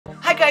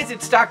Hey guys,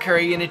 it's Stock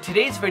Curry, and in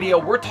today's video,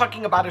 we're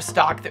talking about a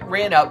stock that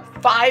ran up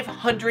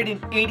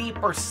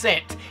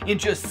 580% in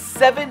just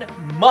 7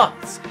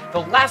 months. The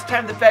last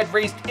time the Fed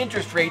raised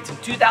interest rates in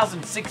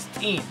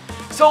 2016.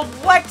 So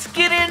let's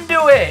get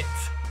into it.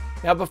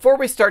 Now, before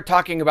we start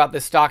talking about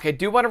this stock, I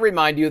do want to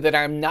remind you that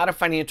I'm not a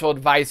financial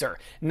advisor.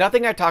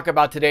 Nothing I talk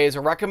about today is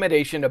a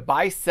recommendation to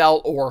buy, sell,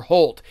 or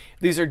hold.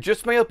 These are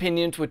just my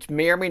opinions, which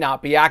may or may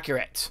not be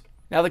accurate.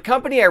 Now, the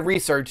company I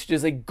researched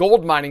is a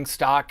gold mining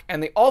stock,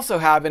 and they also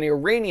have an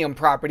uranium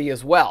property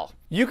as well.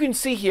 You can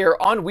see here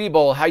on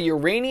Webull how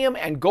uranium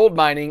and gold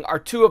mining are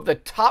two of the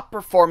top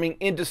performing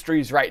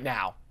industries right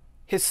now.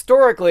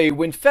 Historically,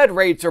 when Fed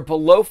rates are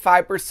below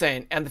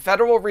 5% and the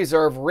Federal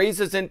Reserve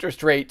raises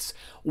interest rates,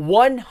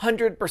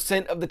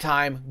 100% of the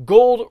time,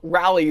 gold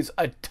rallies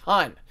a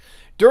ton.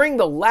 During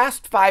the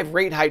last 5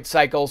 rate hike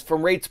cycles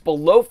from rates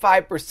below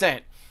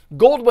 5%,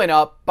 gold went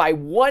up by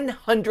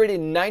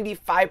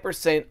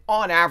 195%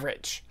 on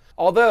average.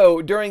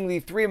 Although during the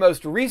 3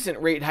 most recent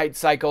rate hike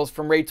cycles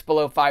from rates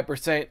below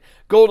 5%,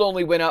 gold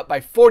only went up by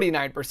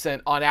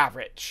 49% on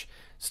average.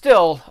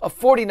 Still, a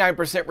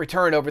 49%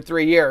 return over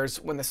 3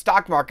 years when the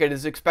stock market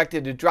is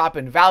expected to drop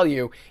in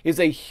value is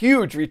a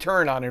huge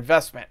return on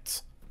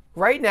investments.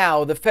 Right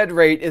now, the Fed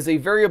rate is a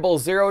variable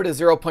 0 to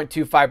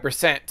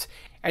 0.25%,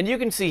 and you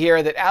can see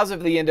here that as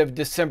of the end of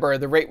December,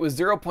 the rate was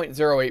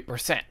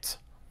 0.08%.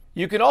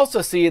 You can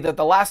also see that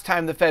the last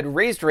time the Fed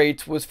raised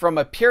rates was from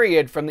a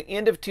period from the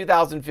end of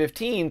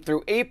 2015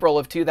 through April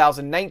of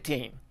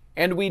 2019.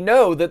 And we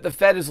know that the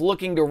Fed is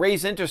looking to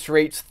raise interest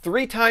rates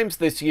 3 times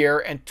this year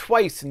and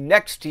twice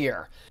next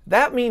year.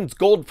 That means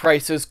gold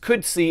prices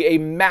could see a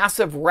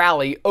massive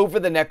rally over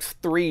the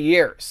next 3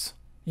 years.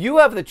 You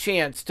have the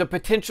chance to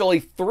potentially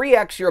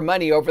 3x your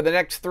money over the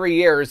next 3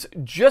 years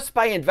just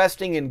by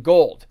investing in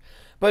gold.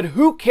 But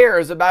who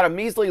cares about a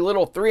measly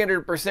little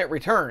 300%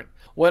 return?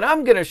 What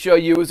I'm going to show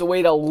you is a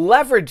way to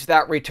leverage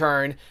that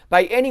return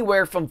by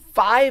anywhere from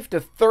 5 to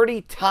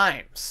 30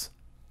 times.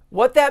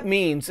 What that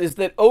means is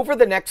that over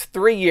the next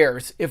 3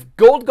 years, if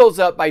gold goes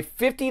up by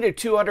 50 to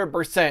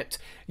 200%,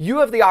 you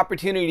have the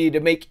opportunity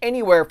to make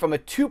anywhere from a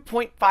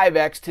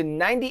 2.5x to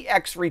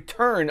 90x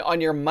return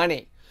on your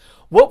money.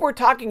 What we're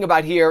talking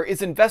about here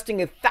is investing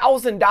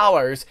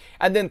 $1,000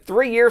 and then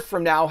 3 years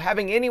from now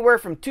having anywhere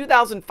from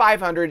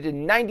 $2,500 to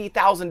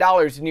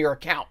 $90,000 in your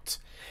account.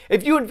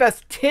 If you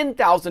invest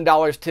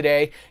 $10,000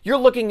 today, you're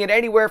looking at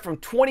anywhere from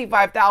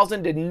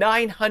 $25,000 to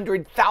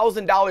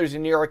 $900,000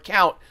 in your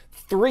account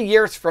 3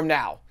 years from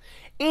now.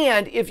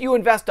 And if you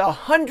invest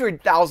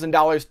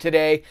 $100,000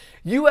 today,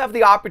 you have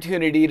the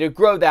opportunity to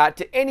grow that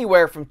to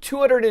anywhere from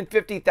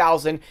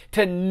 $250,000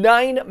 to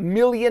 $9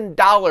 million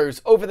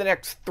over the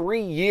next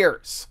 3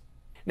 years.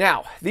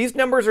 Now, these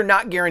numbers are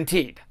not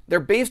guaranteed. They're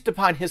based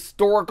upon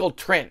historical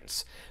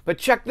trends. But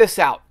check this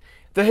out.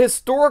 The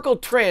historical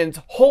trends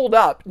hold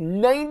up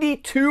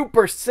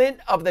 92%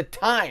 of the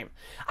time.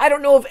 I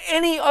don't know of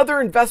any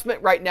other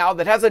investment right now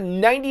that has a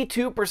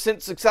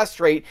 92% success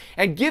rate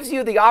and gives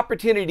you the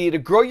opportunity to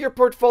grow your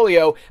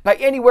portfolio by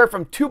anywhere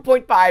from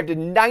 2.5 to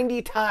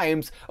 90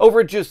 times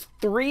over just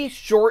 3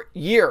 short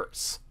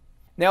years.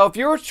 Now, if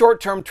you're a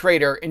short-term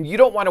trader and you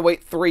don't want to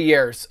wait 3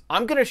 years,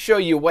 I'm going to show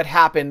you what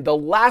happened the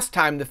last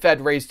time the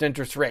Fed raised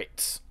interest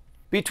rates.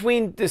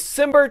 Between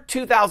December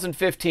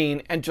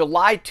 2015 and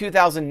July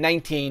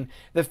 2019,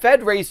 the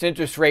Fed raised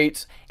interest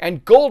rates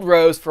and gold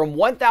rose from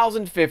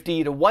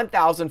 $1,050 to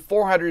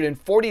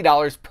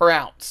 $1,440 per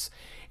ounce.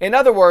 In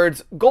other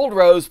words, gold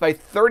rose by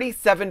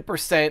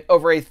 37%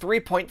 over a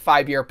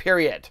 3.5-year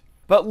period.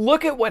 But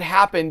look at what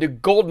happened to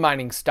gold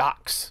mining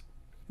stocks.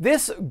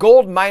 This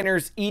gold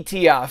miners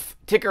ETF,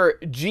 ticker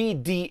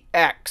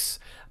GDX,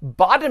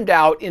 bottomed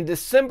out in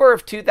December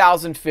of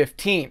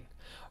 2015.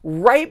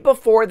 Right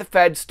before the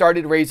Fed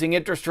started raising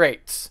interest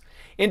rates.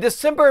 In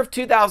December of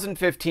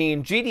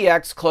 2015,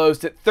 GDX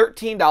closed at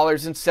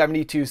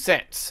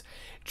 $13.72.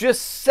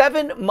 Just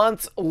 7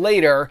 months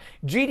later,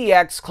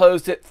 GDX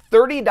closed at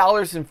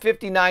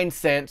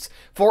 $30.59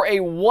 for a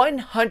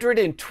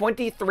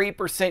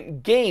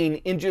 123% gain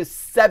in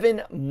just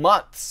 7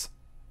 months.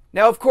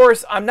 Now, of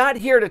course, I'm not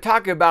here to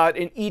talk about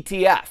an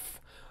ETF.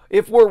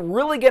 If we're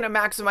really going to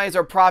maximize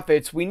our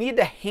profits, we need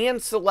to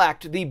hand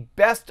select the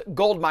best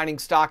gold mining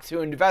stock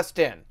to invest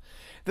in.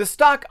 The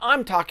stock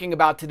I'm talking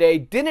about today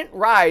didn't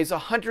rise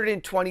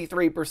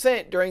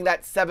 123% during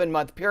that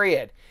 7-month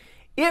period.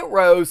 It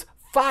rose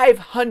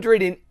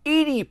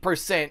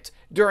 580%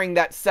 during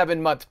that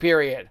 7-month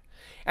period.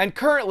 And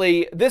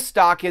currently, this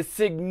stock is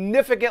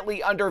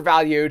significantly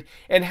undervalued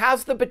and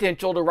has the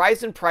potential to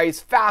rise in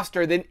price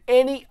faster than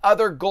any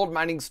other gold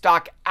mining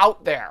stock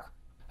out there.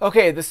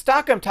 Okay, the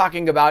stock I'm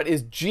talking about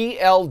is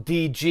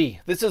GLDG.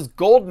 This is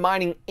Gold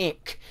Mining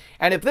Inc.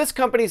 And if this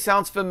company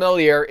sounds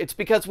familiar, it's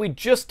because we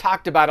just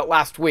talked about it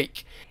last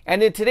week.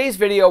 And in today's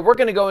video, we're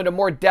going to go into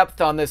more depth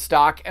on this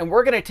stock, and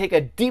we're going to take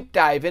a deep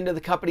dive into the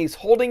company's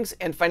holdings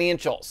and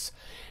financials.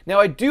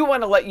 Now, I do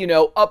want to let you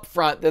know up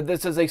front that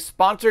this is a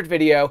sponsored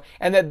video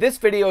and that this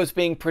video is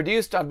being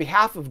produced on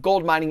behalf of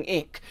GoldMining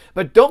Inc.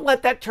 But don't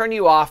let that turn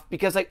you off,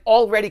 because I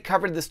already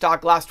covered the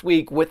stock last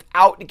week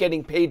without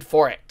getting paid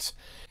for it.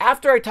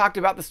 After I talked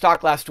about the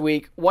stock last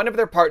week, one of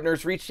their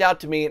partners reached out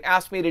to me and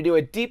asked me to do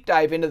a deep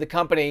dive into the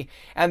company,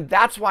 and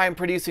that's why I'm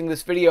producing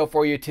this video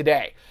for you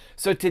today.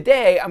 So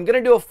today, I'm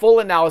going to do a full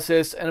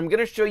analysis, and I'm going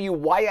to show you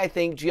why I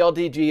think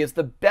GLDG is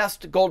the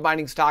best gold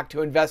mining stock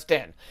to invest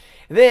in.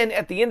 Then,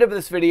 at the end of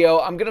this video,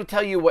 I'm going to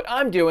tell you what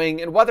I'm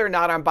doing and whether or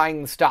not I'm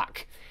buying the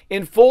stock.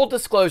 In full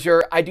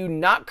disclosure, I do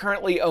not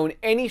currently own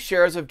any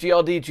shares of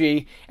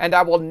GLDG, and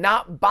I will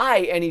not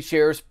buy any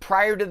shares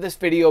prior to this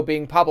video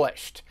being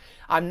published.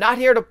 I'm not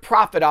here to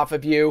profit off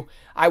of you.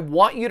 I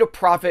want you to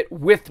profit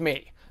with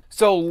me.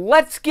 So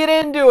let's get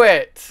into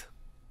it.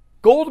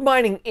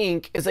 GoldMining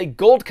Inc. is a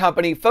gold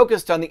company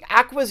focused on the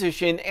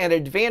acquisition and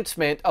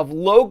advancement of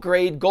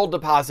low-grade gold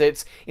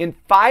deposits in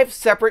 5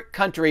 separate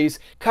countries,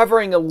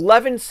 covering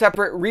 11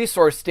 separate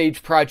resource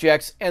stage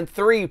projects and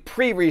 3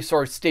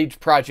 pre-resource stage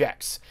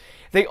projects.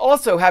 They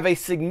also have a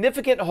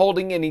significant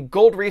holding in a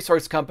gold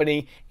resource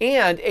company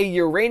and a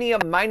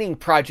uranium mining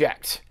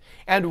project.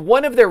 And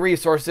one of their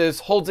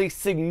resources holds a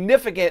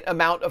significant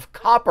amount of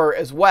copper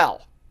as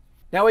well.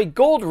 Now, a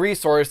gold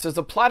resource is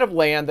a plot of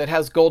land that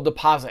has gold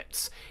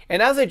deposits.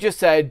 And as I just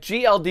said,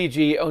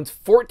 GLDG owns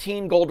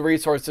 14 gold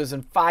resources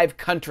in 5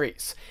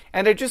 countries.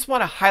 And I just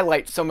want to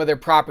highlight some of their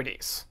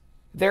properties.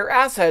 Their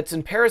assets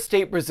in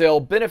Para-State, Brazil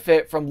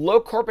benefit from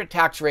low corporate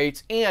tax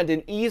rates and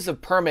an ease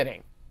of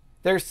permitting.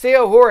 Their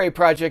Seahore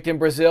project in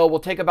Brazil will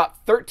take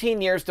about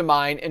 13 years to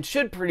mine and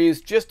should produce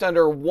just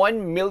under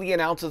 1 million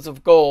ounces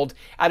of gold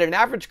at an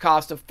average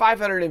cost of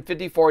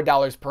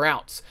 $554 per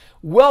ounce,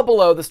 well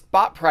below the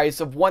spot price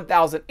of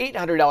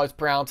 $1,800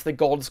 per ounce that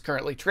gold is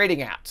currently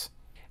trading at.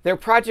 Their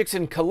projects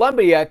in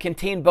Colombia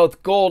contain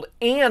both gold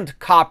and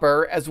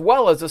copper, as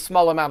well as a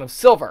small amount of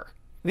silver.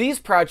 These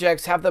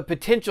projects have the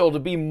potential to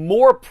be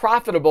more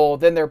profitable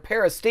than their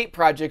Para-State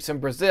projects in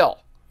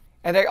Brazil.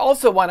 And I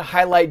also want to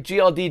highlight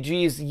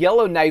GLDG's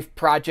Yellowknife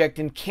project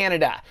in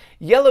Canada.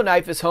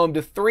 Yellowknife is home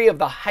to 3 of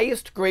the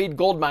highest grade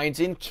gold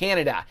mines in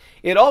Canada.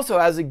 It also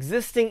has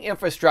existing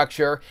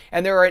infrastructure,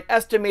 and there are an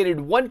estimated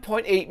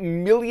 1.8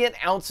 million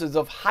ounces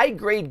of high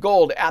grade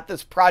gold at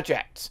this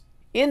project.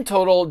 In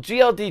total,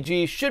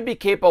 GLDG should be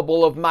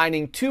capable of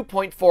mining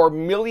 2.4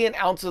 million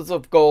ounces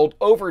of gold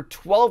over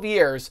 12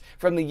 years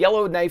from the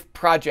Yellowknife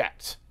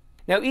project.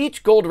 Now,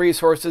 each gold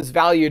resource is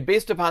valued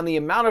based upon the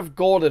amount of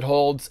gold it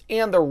holds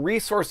and the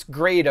resource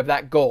grade of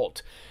that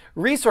gold.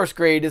 Resource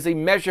grade is a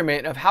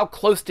measurement of how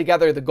close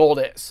together the gold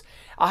is.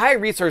 A high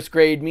resource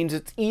grade means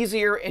it's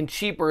easier and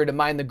cheaper to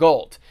mine the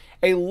gold.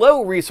 A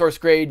low resource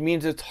grade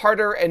means it's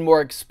harder and more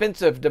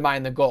expensive to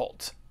mine the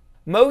gold.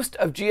 Most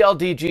of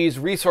GLDG's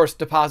resource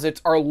deposits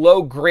are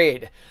low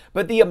grade,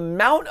 but the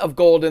amount of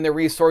gold in the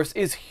resource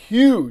is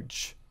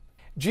huge.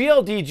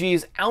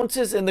 GLDG's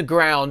ounces in the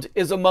ground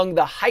is among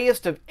the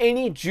highest of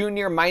any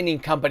junior mining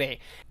company.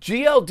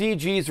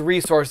 GLDG's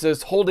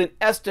resources hold an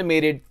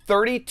estimated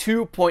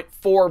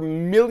 32.4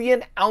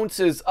 million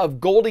ounces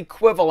of gold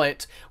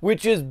equivalent,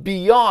 which is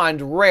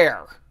beyond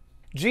rare.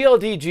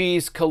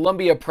 GLDG's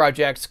Colombia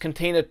projects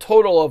contain a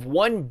total of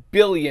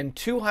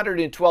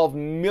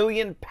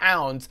 1,212,000,000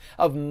 pounds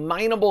of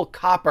mineable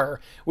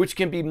copper, which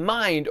can be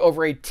mined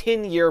over a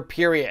 10-year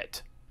period.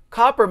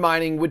 Copper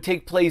mining would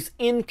take place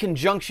in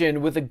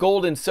conjunction with the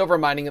gold and silver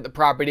mining at the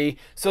property,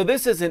 so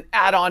this is an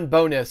add-on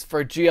bonus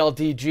for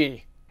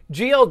GLDG.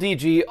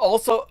 GLDG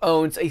also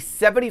owns a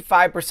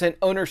 75%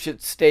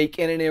 ownership stake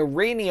in an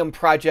uranium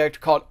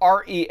project called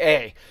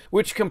REA,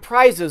 which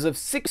comprises of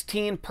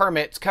 16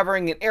 permits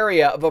covering an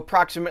area of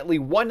approximately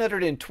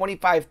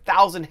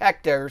 125,000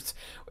 hectares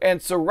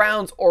and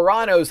surrounds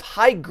Orano's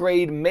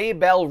high-grade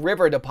Maybell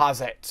River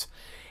deposit.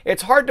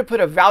 It's hard to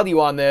put a value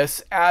on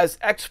this as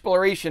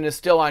exploration is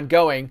still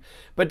ongoing,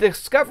 but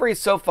discoveries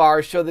so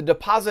far show the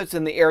deposits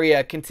in the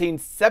area contain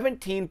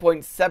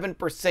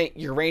 17.7%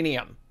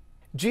 uranium.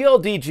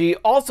 GLDG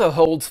also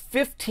holds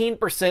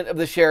 15% of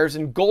the shares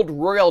in Gold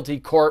Royalty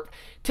Corp,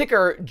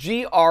 ticker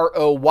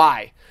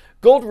GROY.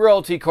 Gold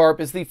Royalty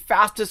Corp is the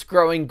fastest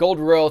growing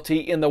gold royalty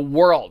in the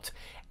world.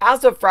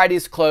 As of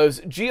Friday's close,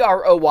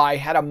 GROY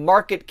had a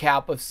market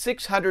cap of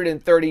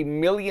 $630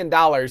 million,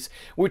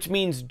 which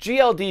means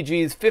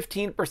GLDG's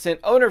 15%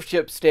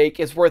 ownership stake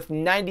is worth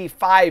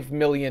 $95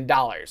 million.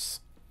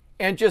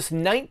 And just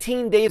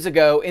 19 days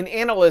ago, an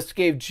analyst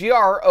gave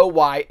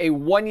GROY a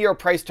 1-year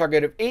price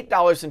target of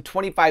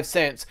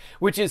 $8.25,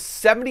 which is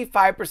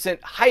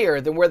 75% higher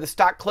than where the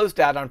stock closed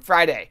at on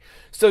Friday.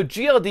 So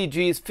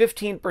GLDG's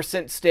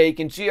 15% stake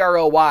in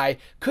GROY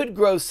could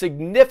grow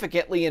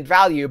significantly in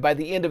value by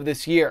the end of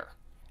this year.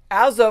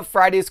 As of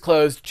Friday's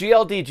close,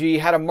 GLDG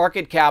had a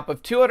market cap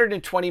of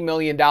 $220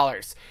 million.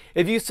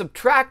 If you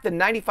subtract the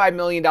 $95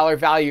 million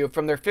value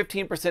from their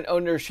 15%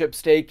 ownership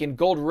stake in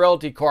Gold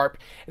Royalty Corp,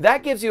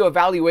 that gives you a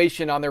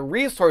valuation on their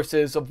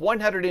resources of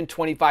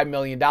 $125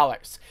 million.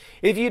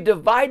 If you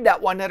divide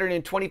that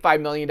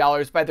 $125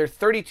 million by their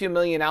 32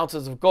 million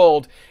ounces of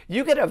gold,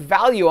 you get a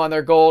value on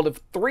their gold of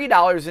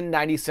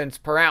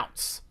 $3.90 per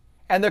ounce.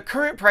 And the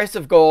current price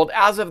of gold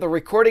as of the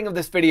recording of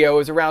this video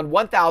is around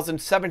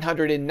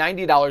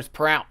 $1,790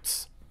 per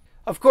ounce.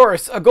 Of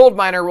course, a gold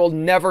miner will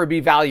never be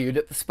valued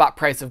at the spot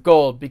price of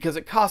gold because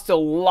it costs a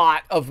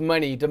lot of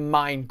money to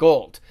mine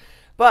gold.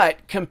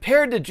 But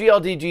compared to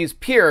GLDG's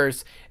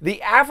peers,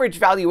 the average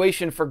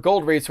valuation for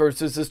gold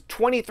resources is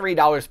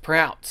 $23 per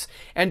ounce,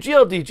 and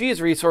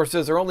GLDG's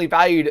resources are only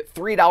valued at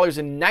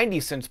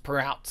 $3.90 per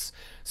ounce.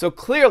 So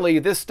clearly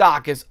this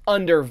stock is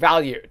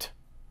undervalued.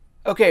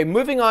 Okay,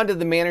 moving on to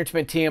the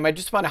management team, I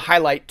just want to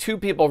highlight two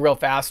people real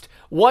fast.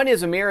 One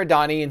is Amir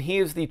Adani, and he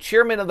is the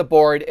chairman of the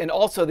board and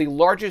also the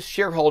largest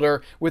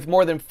shareholder with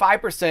more than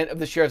 5% of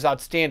the shares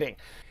outstanding.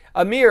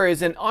 Amir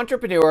is an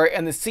entrepreneur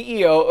and the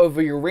CEO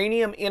of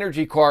Uranium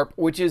Energy Corp,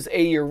 which is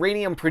a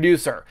uranium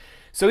producer.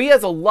 So he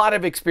has a lot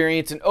of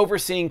experience in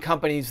overseeing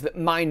companies that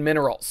mine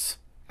minerals.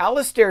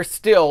 Alistair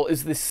Still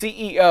is the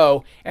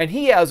CEO, and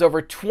he has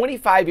over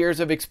 25 years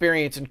of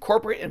experience in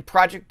corporate and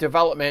project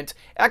development,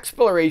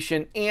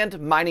 exploration, and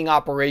mining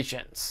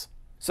operations.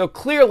 So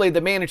clearly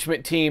the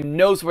management team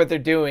knows what they're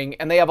doing,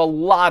 and they have a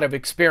lot of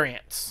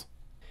experience.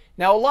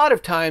 Now, a lot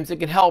of times it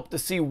can help to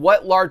see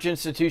what large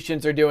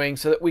institutions are doing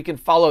so that we can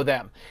follow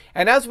them.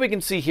 And as we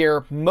can see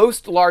here,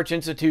 most large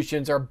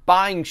institutions are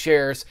buying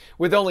shares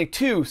with only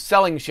 2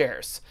 selling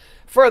shares.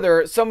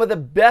 Further, some of the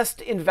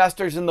best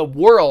investors in the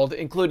world,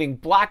 including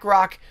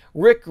BlackRock,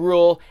 Rick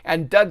Rule,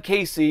 and Doug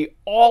Casey,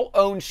 all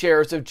own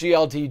shares of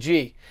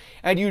GLDG.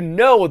 And you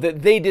know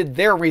that they did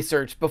their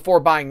research before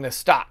buying this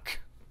stock.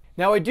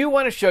 Now, I do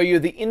want to show you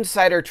the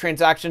insider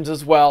transactions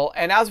as well,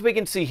 and as we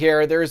can see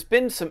here, there has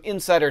been some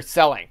insider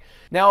selling.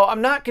 Now,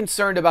 I'm not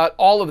concerned about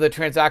all of the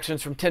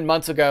transactions from 10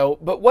 months ago,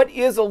 but what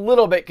is a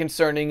little bit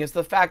concerning is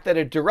the fact that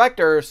a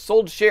director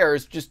sold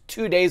shares just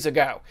 2 days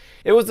ago.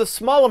 It was a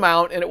small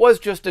amount and it was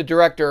just a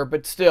director,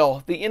 but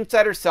still, the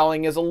insider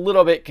selling is a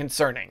little bit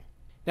concerning.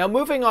 Now,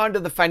 moving on to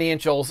the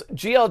financials,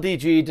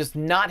 GLDG does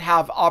not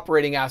have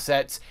operating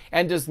assets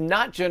and does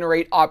not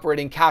generate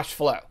operating cash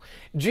flow.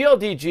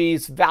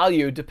 GLDG's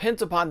value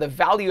depends upon the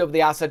value of the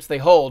assets they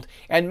hold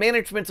and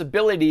management's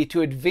ability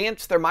to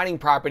advance their mining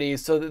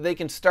properties so that they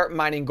can start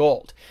mining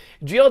gold.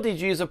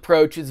 GLDG's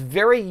approach is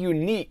very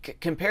unique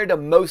compared to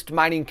most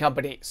mining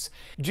companies.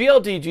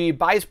 GLDG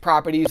buys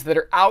properties that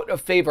are out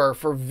of favor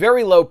for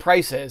very low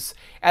prices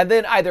and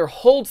then either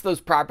holds those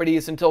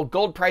properties until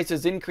gold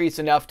prices increase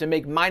enough to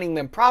make mining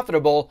them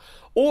profitable,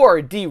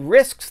 or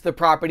de-risks the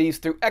properties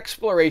through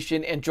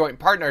exploration and joint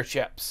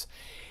partnerships.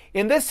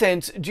 In this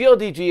sense,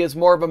 GLDG is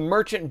more of a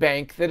merchant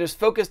bank that is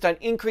focused on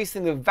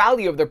increasing the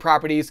value of their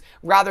properties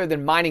rather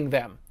than mining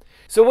them.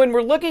 So when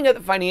we're looking at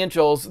the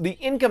financials, the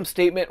income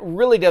statement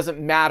really doesn't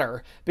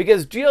matter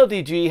because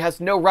GLDG has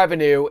no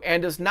revenue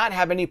and does not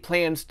have any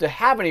plans to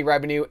have any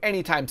revenue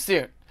anytime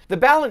soon. The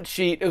balance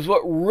sheet is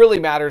what really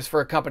matters for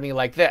a company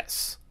like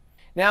this.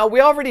 Now,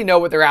 we already know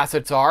what their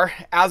assets are.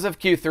 As of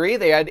Q3,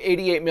 they had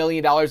 $88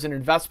 million in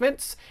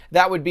investments.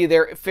 That would be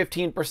their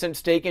 15%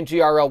 stake in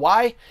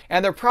GROY,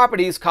 and their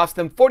properties cost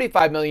them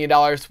 $45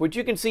 million, which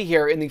you can see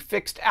here in the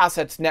fixed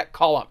assets net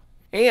column.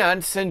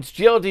 And since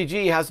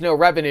GLDG has no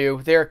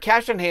revenue, their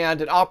cash on hand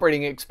and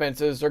operating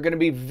expenses are going to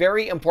be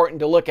very important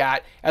to look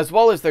at, as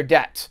well as their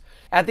debt.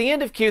 At the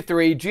end of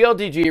Q3,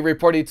 GLDG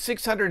reported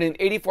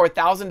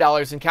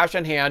 $684,000 in cash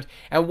on hand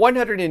and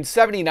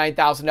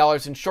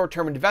 $179,000 in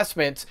short-term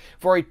investments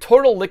for a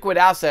total liquid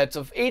assets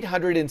of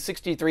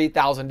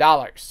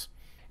 $863,000.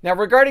 Now,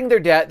 regarding their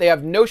debt, they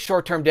have no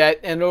short-term debt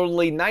and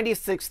only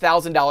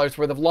 $96,000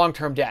 worth of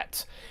long-term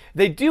debt.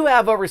 They do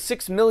have over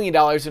 $6 million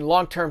in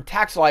long-term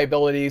tax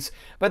liabilities,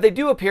 but they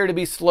do appear to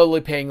be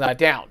slowly paying that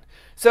down.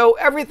 So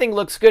everything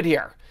looks good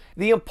here.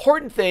 The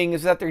important thing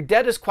is that their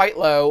debt is quite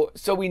low,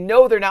 so we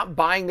know they're not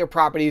buying their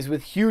properties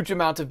with huge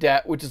amounts of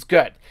debt, which is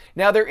good.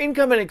 Now, their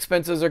income and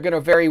expenses are going to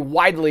vary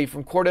widely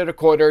from quarter to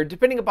quarter,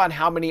 depending upon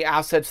how many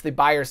assets they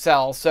buy or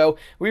sell, so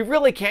we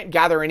really can't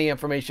gather any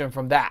information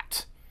from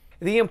that.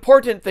 The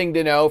important thing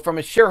to know from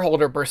a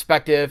shareholder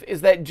perspective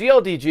is that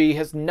GLDG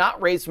has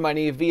not raised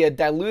money via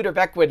dilutive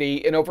equity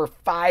in over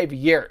 5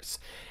 years.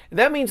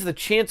 That means the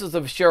chances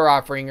of a share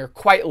offering are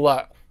quite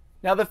low.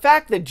 Now, the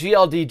fact that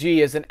GLDG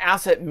is an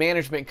asset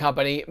management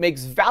company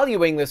makes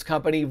valuing this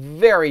company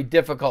very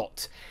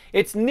difficult.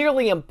 It's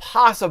nearly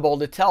impossible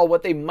to tell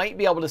what they might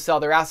be able to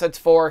sell their assets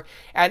for,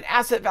 and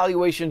asset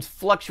valuations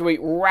fluctuate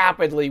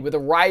rapidly with the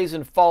rise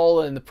and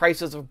fall in the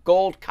prices of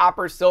gold,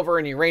 copper, silver,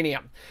 and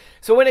uranium.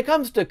 So when it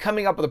comes to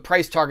coming up with a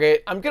price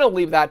target, I'm going to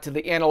leave that to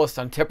the analyst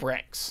on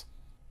TIPRANKS.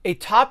 A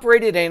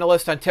top-rated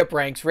analyst on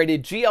TIPRANKS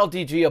rated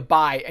GLDG a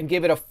buy and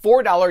gave it a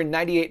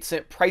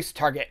 $4.98 price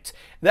target.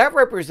 That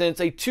represents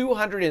a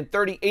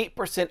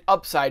 238%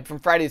 upside from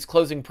Friday's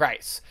closing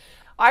price.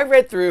 I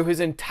read through his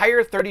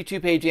entire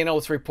 32-page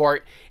analyst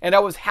report, and I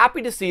was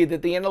happy to see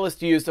that the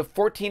analyst used a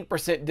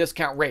 14%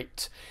 discount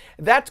rate.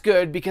 That's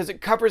good because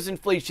it covers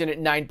inflation at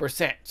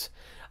 9%.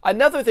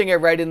 Another thing I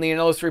read in the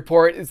analyst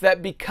report is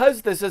that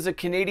because this is a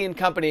Canadian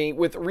company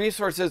with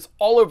resources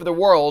all over the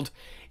world,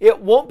 it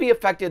won't be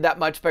affected that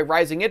much by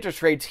rising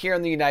interest rates here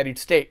in the United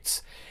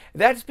States.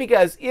 That's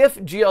because if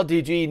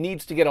GLDG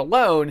needs to get a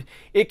loan,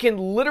 it can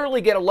literally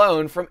get a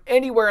loan from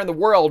anywhere in the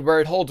world where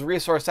it holds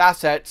resource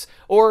assets,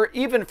 or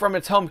even from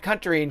its home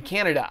country in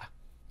Canada.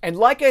 And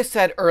like I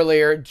said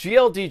earlier,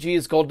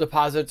 GLDG's gold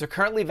deposits are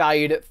currently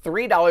valued at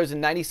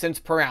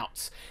 $3.90 per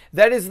ounce.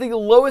 That is the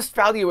lowest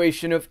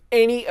valuation of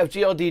any of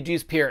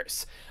GLDG's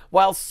peers.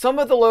 While some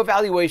of the low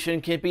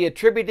valuation can be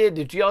attributed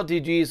to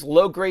GLDG's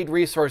low-grade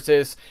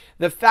resources,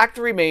 the fact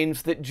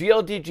remains that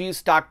GLDG's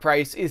stock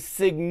price is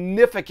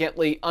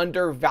significantly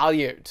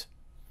undervalued.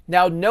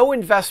 Now, no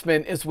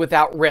investment is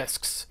without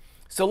risks.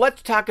 So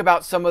let's talk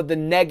about some of the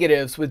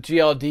negatives with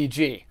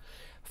GLDG.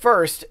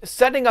 First,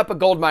 setting up a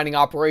gold mining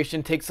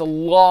operation takes a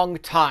long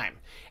time.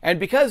 And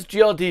because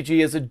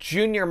GLDG is a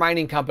junior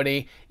mining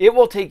company, it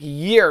will take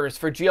years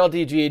for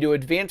GLDG to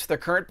advance their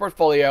current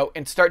portfolio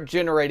and start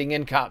generating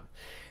income.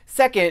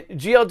 Second,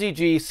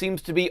 GLDG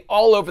seems to be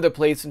all over the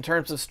place in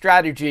terms of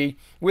strategy,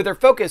 with their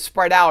focus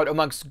spread out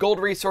amongst gold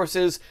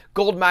resources,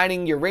 gold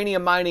mining,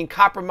 uranium mining,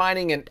 copper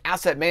mining, and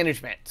asset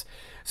management.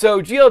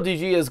 So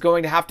GLDG is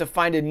going to have to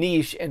find a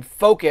niche and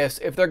focus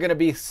if they're going to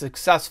be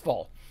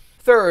successful.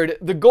 Third,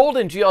 the gold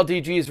in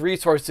GLDG's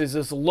resources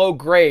is low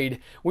grade,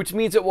 which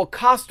means it will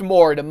cost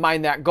more to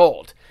mine that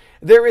gold.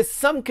 There is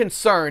some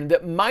concern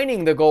that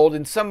mining the gold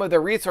in some of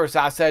their resource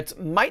assets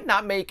might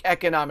not make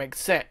economic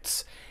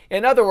sense.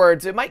 In other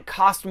words, it might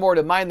cost more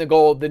to mine the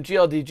gold than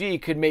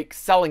GLDG could make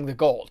selling the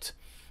gold.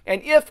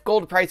 And if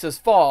gold prices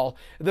fall,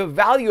 the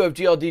value of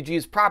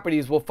GLDG's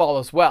properties will fall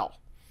as well.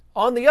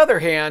 On the other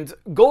hand,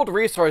 gold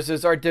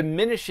resources are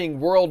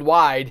diminishing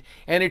worldwide,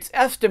 and it's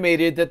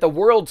estimated that the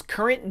world's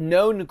current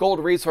known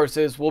gold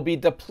resources will be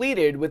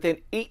depleted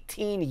within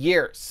 18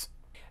 years.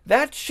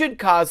 That should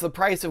cause the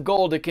price of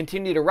gold to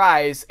continue to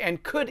rise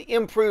and could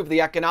improve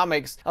the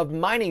economics of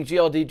mining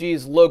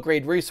GLDG's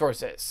low-grade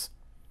resources.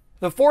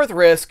 The fourth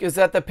risk is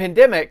that the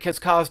pandemic has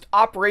caused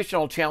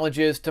operational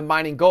challenges to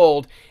mining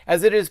gold,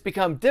 as it has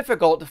become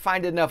difficult to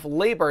find enough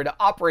labor to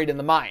operate in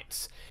the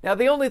mines. Now,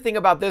 the only thing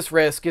about this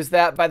risk is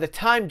that by the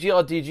time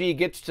GLDG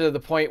gets to the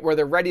point where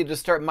they're ready to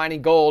start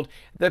mining gold,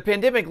 the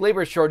pandemic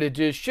labor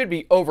shortages should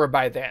be over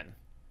by then.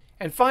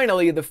 And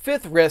finally, the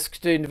fifth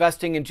risk to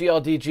investing in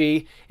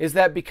GLDG is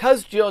that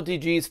because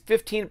GLDG's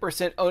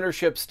 15%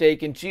 ownership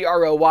stake in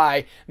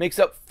GROY makes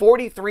up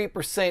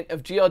 43%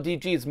 of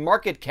GLDG's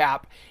market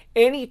cap,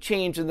 any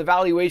change in the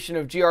valuation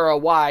of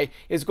GROY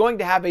is going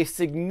to have a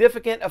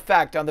significant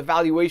effect on the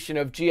valuation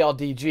of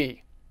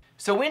GLDG.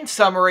 So in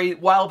summary,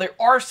 while there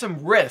are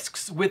some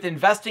risks with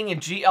investing in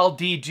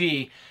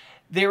GLDG,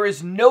 there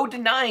is no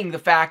denying the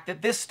fact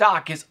that this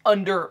stock is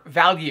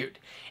undervalued.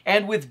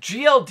 And with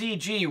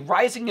GLDG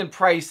rising in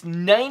price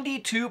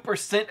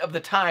 92% of the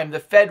time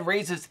the Fed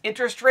raises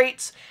interest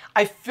rates,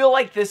 I feel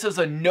like this is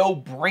a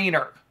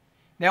no-brainer.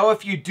 Now,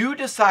 if you do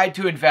decide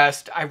to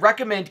invest, I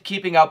recommend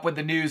keeping up with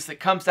the news that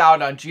comes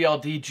out on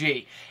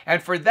GLDG.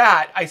 And for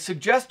that, I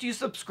suggest you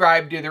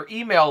subscribe to their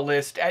email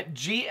list at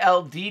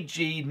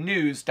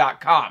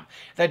GLDGnews.com.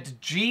 That's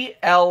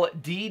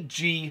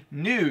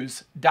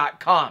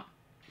GLDGnews.com.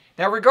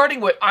 Now,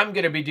 regarding what I'm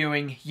going to be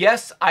doing,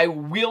 yes, I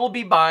will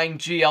be buying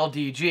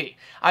GLDG.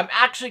 I'm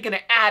actually going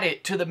to add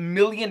it to the $1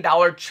 Million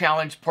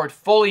Challenge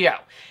portfolio.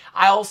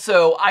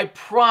 I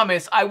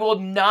promise I will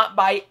not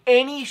buy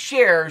any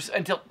shares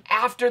until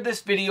after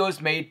this video is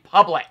made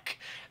public.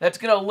 That's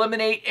going to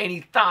eliminate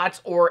any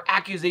thoughts or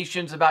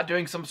accusations about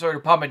doing some sort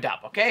of pump and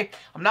dump, okay?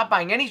 I'm not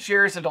buying any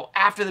shares until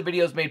after the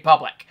video is made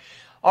public.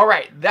 All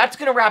right, that's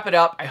going to wrap it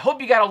up. I hope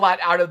you got a lot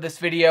out of this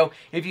video.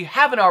 If you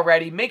haven't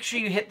already, make sure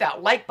you hit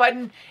that like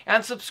button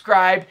and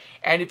subscribe.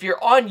 And if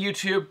you're on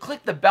YouTube,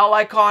 click the bell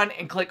icon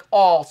and click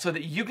all so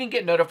that you can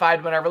get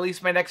notified when I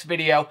release my next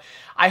video.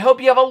 I hope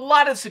you have a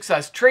lot of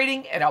success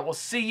trading, and I will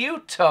see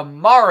you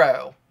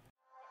tomorrow.